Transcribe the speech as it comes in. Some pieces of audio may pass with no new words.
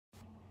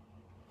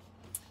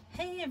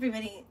Hey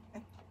everybody,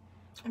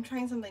 I'm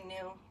trying something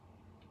new.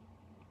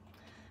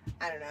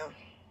 I don't know,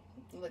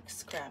 it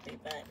looks crappy,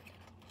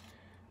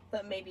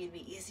 but maybe it'd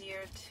be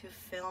easier to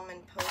film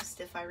and post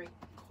if I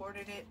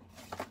recorded it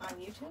on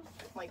YouTube,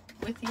 like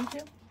with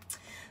YouTube.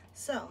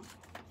 So,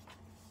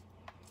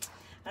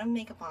 I have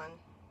makeup on.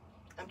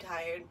 I'm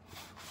tired.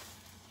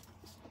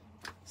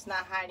 It's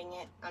not hiding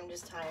it, I'm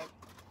just tired.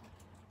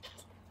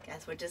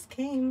 Guess what just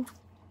came?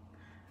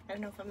 I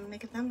don't know if I'm gonna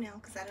make a thumbnail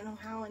because I don't know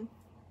how on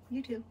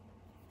YouTube.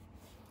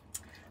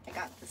 I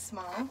got the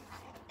small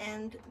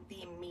and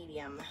the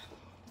medium.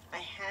 I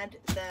had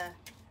the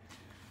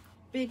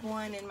big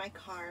one in my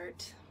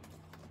cart,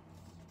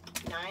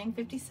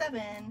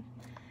 $9.57.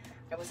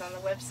 I was on the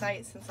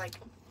website since like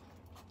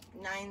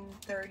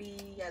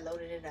 9:30. I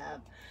loaded it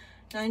up.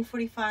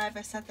 9:45.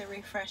 I sat there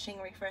refreshing.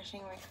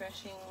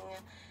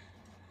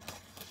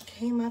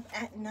 Came up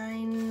at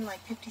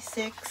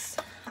 9:56.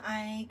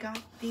 I got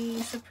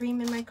the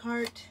Supreme in my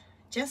cart.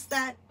 Just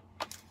that.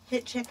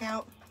 Hit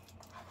checkout.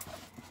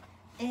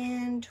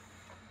 And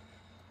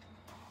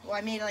well,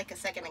 I made like a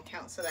second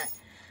account so that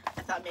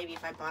I thought maybe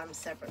if I bought them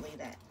separately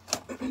that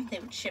they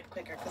would ship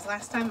quicker, because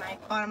last time I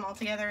bought them all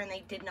together and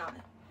they did not.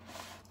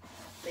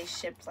 They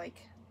shipped like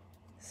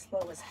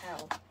slow as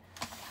hell,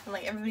 and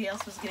like everybody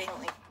else was getting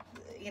like,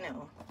 you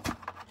know,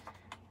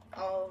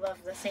 all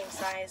of the same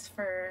size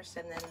first,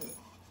 and then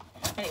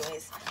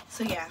anyways,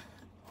 so yeah,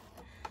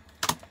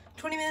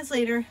 20 minutes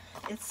later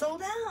it's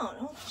sold out.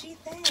 Oh gee,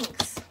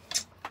 thanks.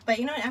 But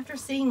you know what, after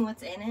seeing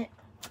what's in it,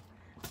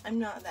 I'm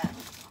not that,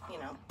 you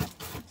know,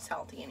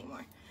 salty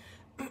anymore.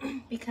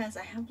 Because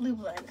I have blue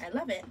blood. I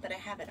love it, but I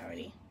have it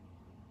already.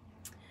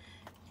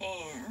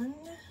 And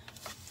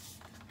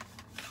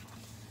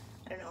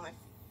I don't know, I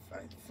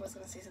was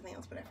going to say something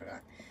else, but I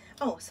forgot.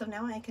 Oh, so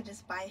now I could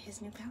just buy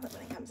his new palette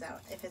when it comes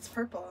out. If it's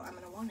purple, I'm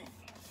going to want it.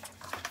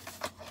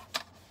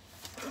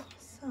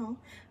 So,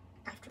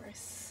 after I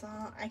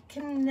saw, I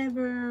can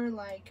never,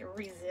 like,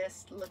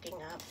 resist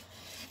looking up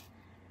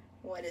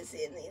what is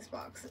in these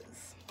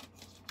boxes.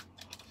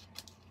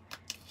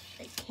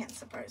 I can't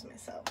surprise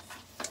myself.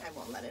 I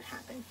won't let it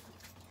happen.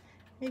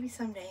 Maybe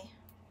someday.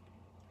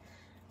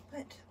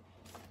 But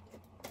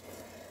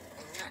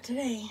not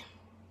today.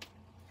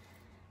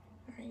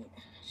 Alright,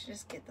 I should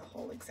just get the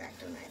whole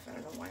X-Acto knife. I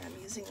don't know why I'm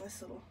using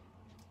this little...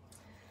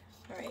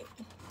 Alright.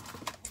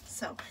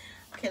 So,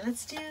 okay,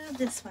 let's do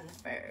this one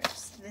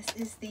first. This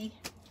is the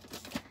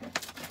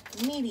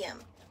medium.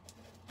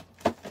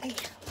 Hey,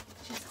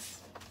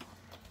 Jesus.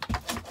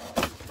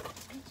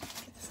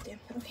 Get this down.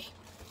 Okay.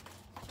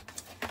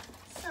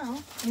 So,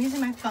 I'm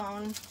using my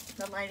phone.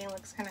 The lighting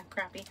looks kind of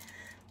crappy.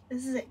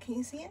 This is it. Can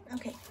you see it?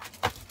 Okay.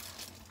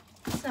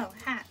 So,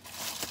 hat.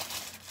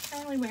 I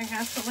don't really wear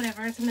hats, but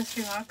whatever. It's a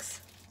mystery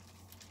box.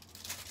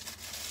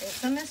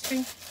 It's a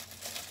mystery.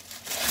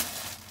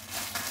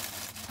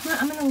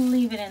 I'm going to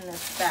leave it in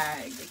this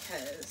bag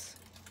because,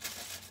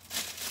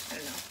 I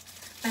don't know.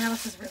 My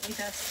house is really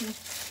dusty.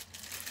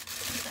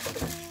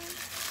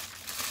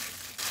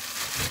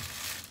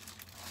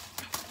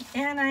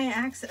 And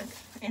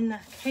in the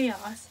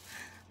chaos,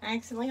 I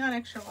accidentally got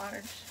extra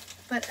large,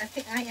 but I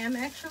think I am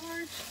extra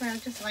large, but I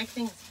just like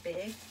things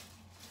big.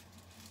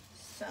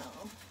 So,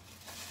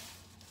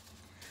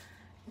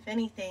 if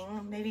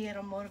anything, maybe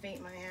it'll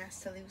motivate my ass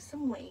to lose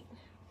some weight.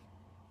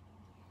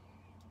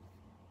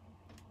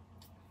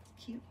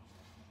 Cute.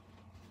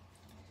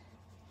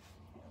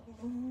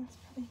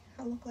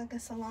 I'll look like a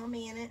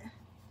salami in it.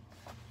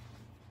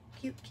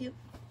 Cute, cute.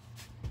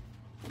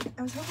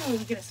 I was hoping we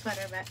would get a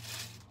sweater, but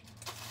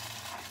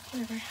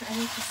whatever. I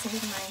need to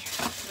save my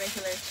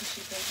regular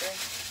tissue paper.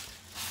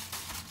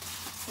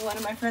 One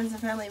of my friends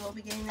apparently will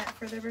be getting that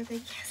for their birthday.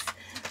 Yes.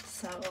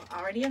 So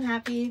already I'm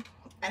happy.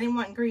 I didn't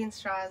want green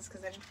straws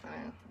because I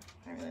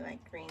really like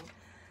green.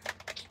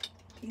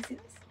 Can you see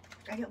this?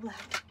 I got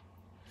black.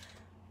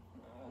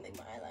 Oh, I think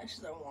my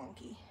eyelashes are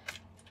wonky.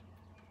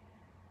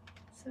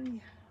 So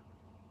yeah.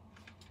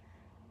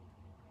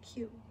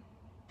 Cute.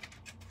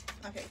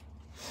 Okay.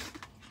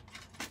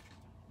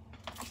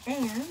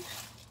 And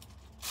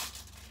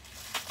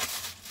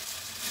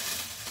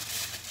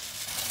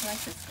I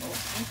like this gold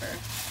paper.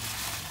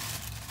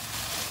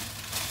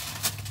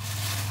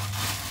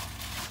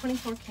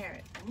 24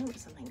 karat. I knew it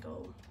was something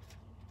gold.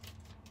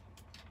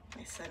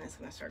 My son is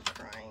gonna start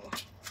crying.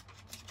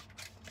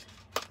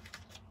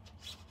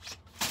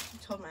 I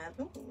told my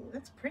husband, ooh,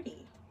 that's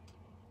pretty.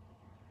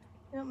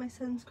 You know, my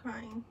son's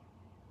crying.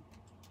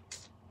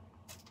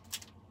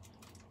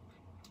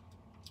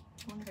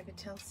 I wonder if I could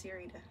tell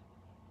Siri to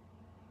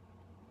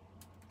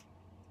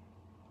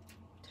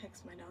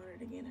text my daughter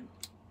to get him.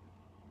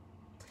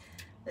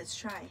 Let's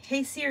try.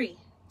 Hey Siri.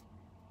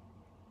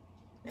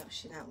 No,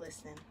 she's not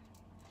listening.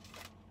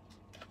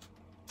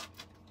 Oh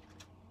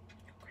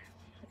crap.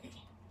 Okay.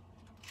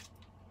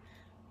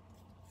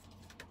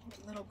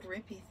 A little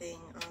grippy thing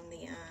on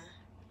the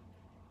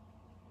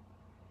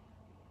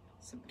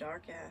some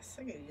dark ass.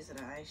 I could use it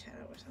as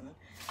eyeshadow or something.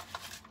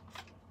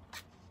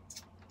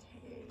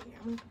 Okay,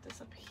 I'm gonna put this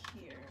up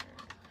here.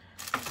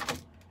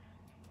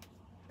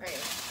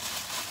 Alright.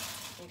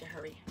 need to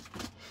hurry.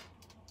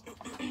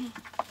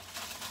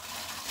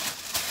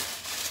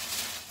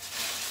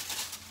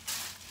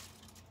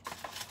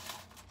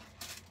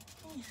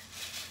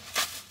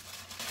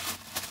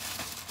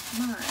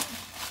 My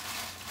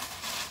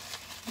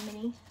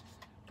mini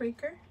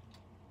breaker.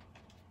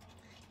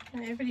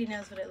 Now, everybody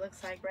knows what it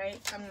looks like, right?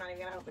 I'm not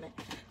even gonna open it.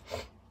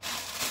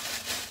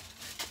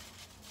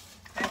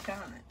 I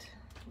got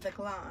the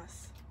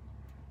gloss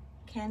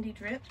candy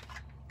drip.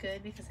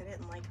 Good, because I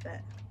didn't like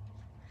that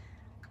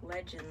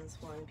Legends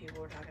one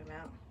people were talking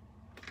about.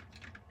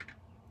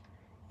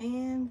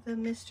 And the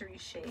mystery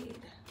shade.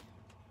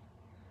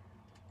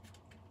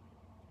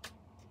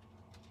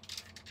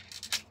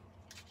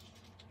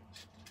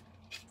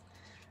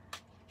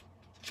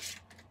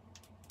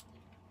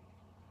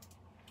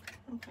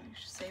 Okay, I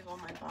should save all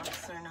my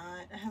boxes or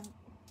not. I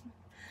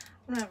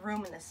don't have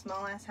room in this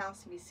small ass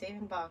house to be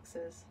saving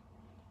boxes.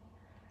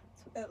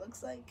 That's what that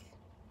looks like.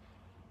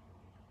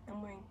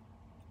 I'm wearing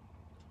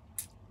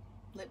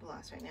lip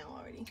gloss right now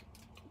already.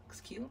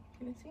 Looks cute.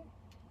 Can you see?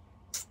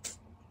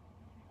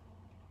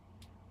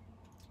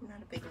 I'm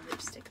not a big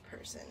lipstick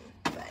person,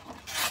 but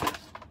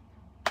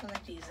I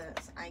like to use it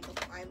as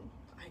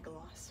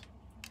eyegloss.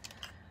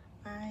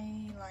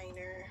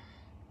 Eyeliner.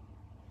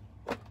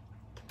 Break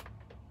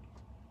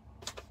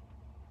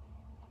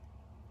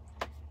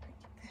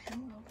the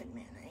hell open,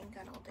 man. I ain't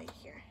got all day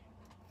here.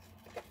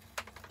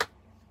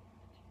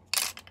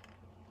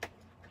 Oh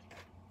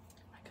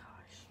my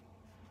gosh.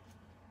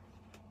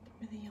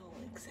 With the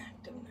old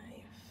X-Acto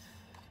knife.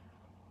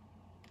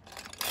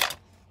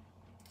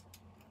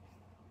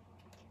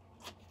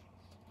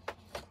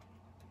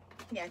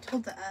 Yeah, I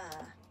told the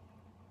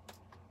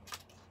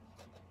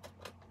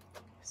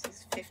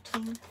this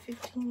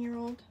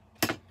 15-year-old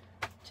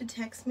to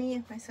text me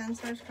if my son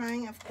starts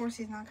crying. Of course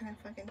he's not gonna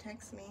fucking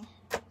text me.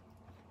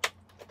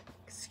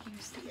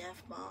 Excuse the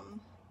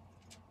F-bomb.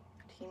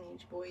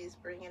 Teenage boys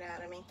bring it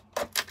out of me.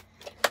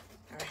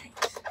 Alright.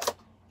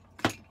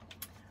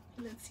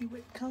 Let's see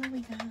what color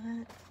we got.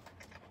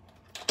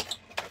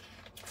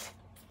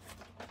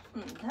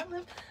 That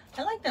lip,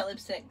 I like that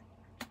lipstick.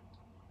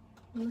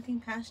 I'm looking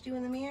past you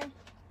in the mirror.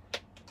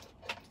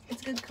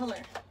 It's a good color.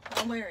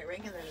 I'll wear it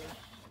regularly.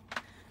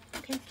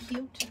 Okay,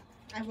 cute.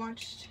 I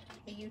watched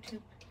a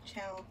YouTube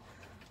channel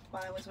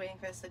while I was waiting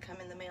for this to come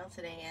in the mail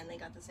today, and they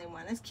got the same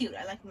one. It's cute.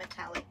 I like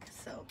metallic,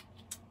 so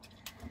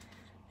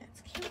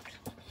that's cute.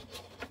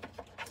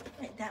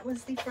 Alright, that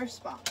was the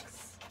first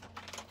box.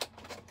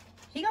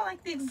 He got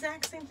like the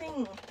exact same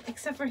thing,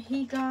 except for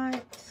he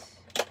got,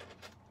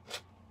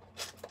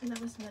 that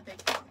was in the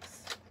big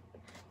box.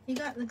 He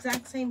got the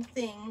exact same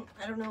thing.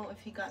 I don't know if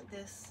he got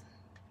this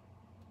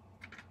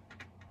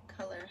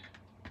color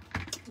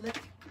lip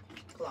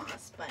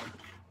gloss, but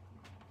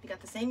he got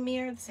the same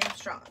mirror, the same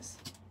straws,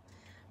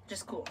 which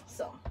is cool.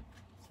 So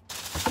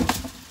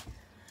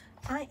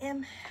I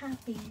am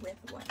happy with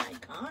what I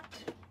got.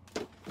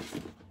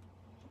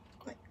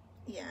 But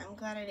yeah, I'm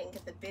glad I didn't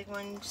get the big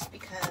one just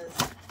because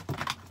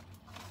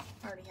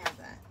I already have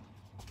that,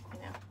 you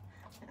know,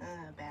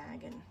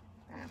 bag and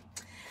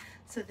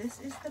so this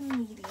is the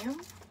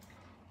medium.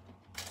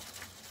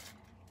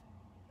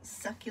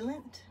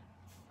 Succulent.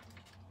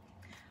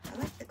 I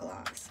like the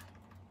gloss.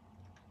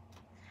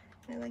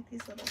 I like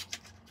these little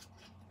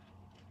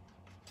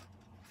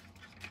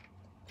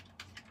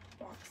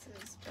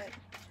boxes, but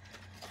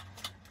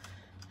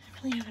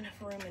I really have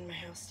enough room in my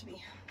house to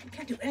be. I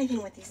can't do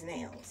anything with these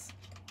nails.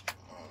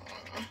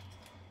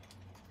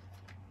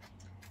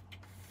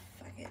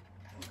 Fuck it.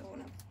 I'm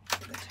going up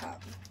to the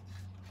top.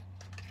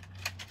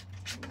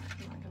 I'm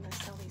not gonna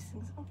sell these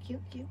things. Oh,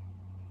 cute, cute.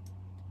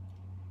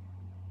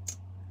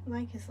 I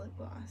like his lip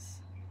gloss.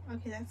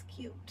 Okay, that's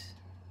cute.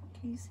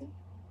 Can you see?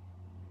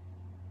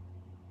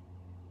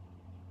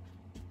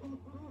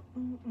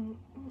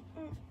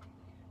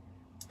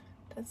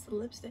 That's the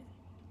lipstick.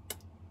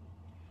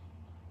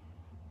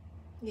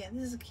 Yeah,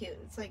 this is cute.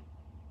 It's like,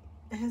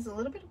 it has a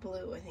little bit of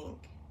blue, I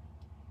think.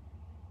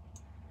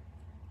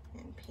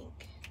 And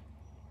pink.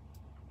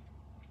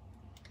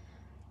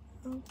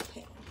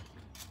 Okay.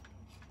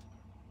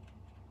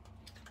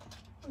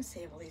 I'm gonna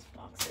save all these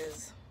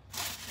boxes.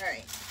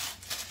 Alright.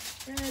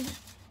 Red.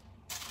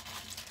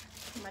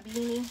 My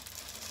beanie.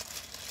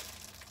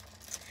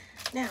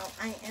 Now,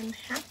 I am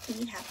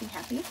happy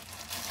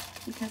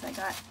because I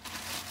got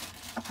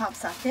a pop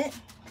socket.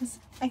 Because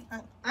I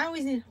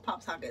always need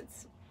pop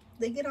sockets.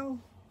 They get all,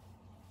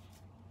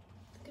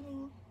 look at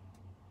me.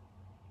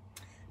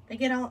 They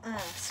get all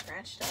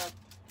scratched up.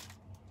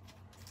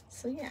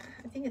 So yeah,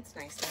 I think it's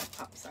nice to have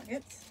pop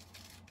sockets.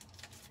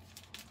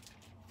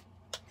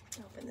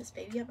 Open this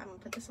baby up. I'm gonna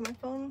put this on my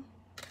phone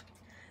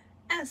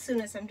as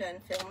soon as I'm done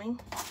filming.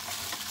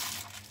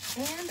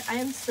 And I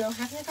am so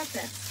happy about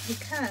this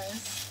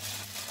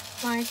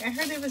because, like, I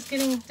heard it was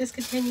getting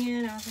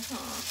discontinued. I was like,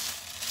 oh.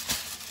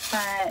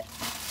 But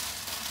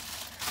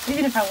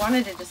even if I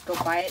wanted to just go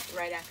buy it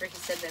right after he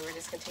said they were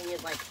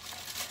discontinued, like,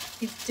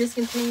 he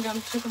discontinued them,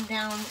 took them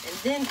down, and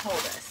then told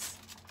us.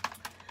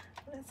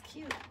 That's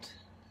cute.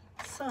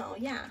 So,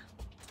 yeah.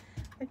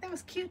 Like, that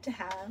was cute to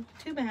have.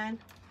 Too bad.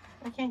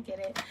 I can't get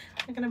it.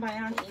 I'm gonna buy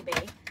it on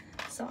eBay.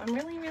 So I'm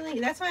really,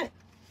 that's why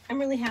I'm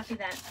really happy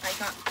that I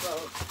got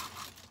both.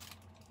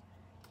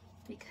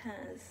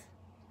 Because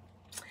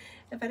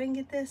if I didn't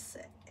get this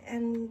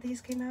and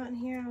these came out in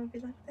here, I would be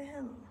like, what the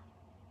hell?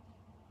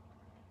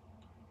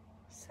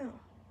 So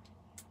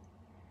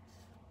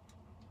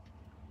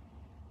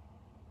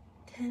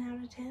 10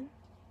 out of 10.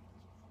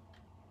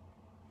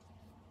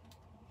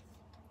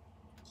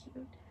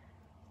 Cute.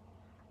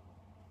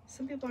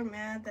 Some people are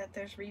mad that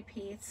there's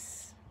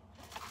repeats.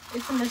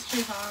 It's a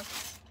mystery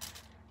box.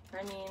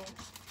 I mean,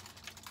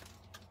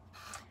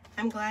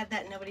 I'm glad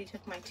that nobody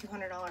took my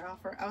 $200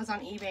 offer. I was on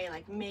eBay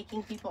like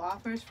making people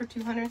offers for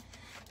 $200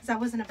 because I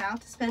wasn't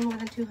about to spend more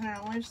than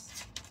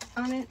 $200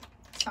 on it.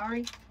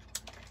 Sorry,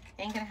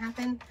 ain't gonna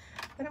happen.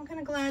 But I'm kind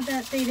of glad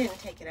that they didn't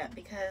take it up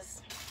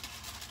because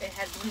it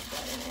had blue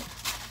blood in it.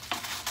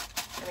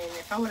 I mean,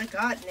 if I would have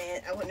gotten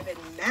it, I wouldn't have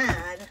been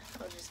mad. I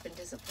would have just been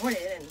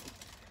disappointed. And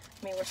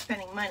I mean, we're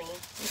spending money.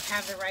 We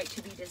have the right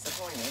to be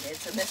disappointed.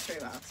 It's a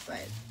mystery box,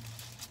 but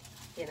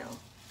you know,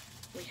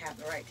 we have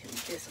the right to be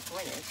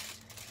disappointed.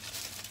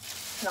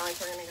 It's not like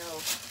we're gonna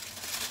go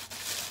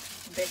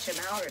bitch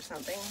him out or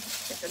something.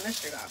 It's a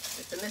mystery box.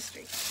 It's a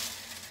mystery.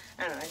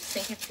 I don't know. I just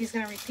think if he's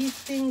gonna repeat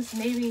things,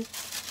 maybe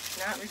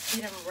not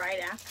repeat them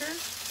right after.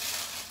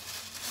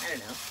 I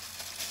don't know.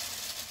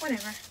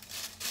 Whatever.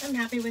 I'm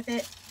happy with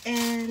it,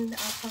 and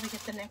I'll probably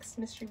get the next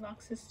mystery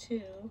boxes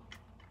too.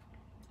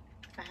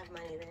 If I have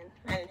money then.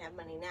 I didn't have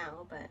money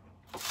now, but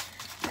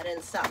that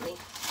didn't stop me.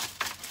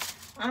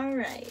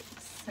 Alright,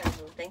 so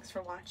thanks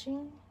for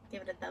watching.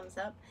 Give it a thumbs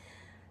up.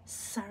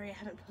 Sorry I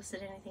haven't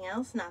posted anything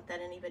else. Not that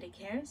anybody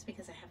cares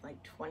because I have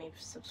like 20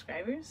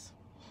 subscribers.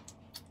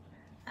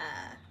 I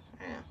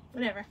don't know.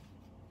 Whatever.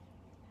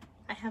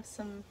 I have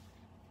some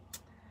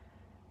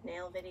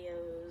nail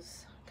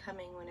videos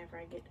coming whenever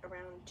I get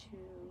around to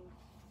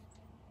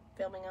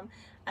filming them.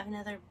 I have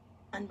another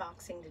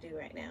unboxing to do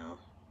right now.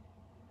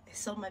 I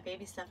sold my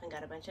baby stuff and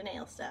got a bunch of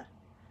nail stuff.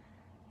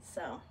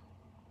 So,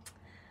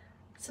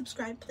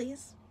 subscribe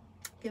please.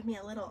 Give me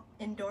a little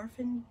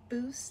endorphin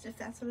boost, if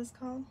that's what it's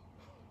called.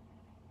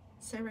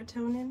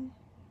 Serotonin.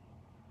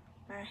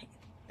 Alright,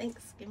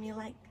 thanks. Give me a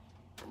like.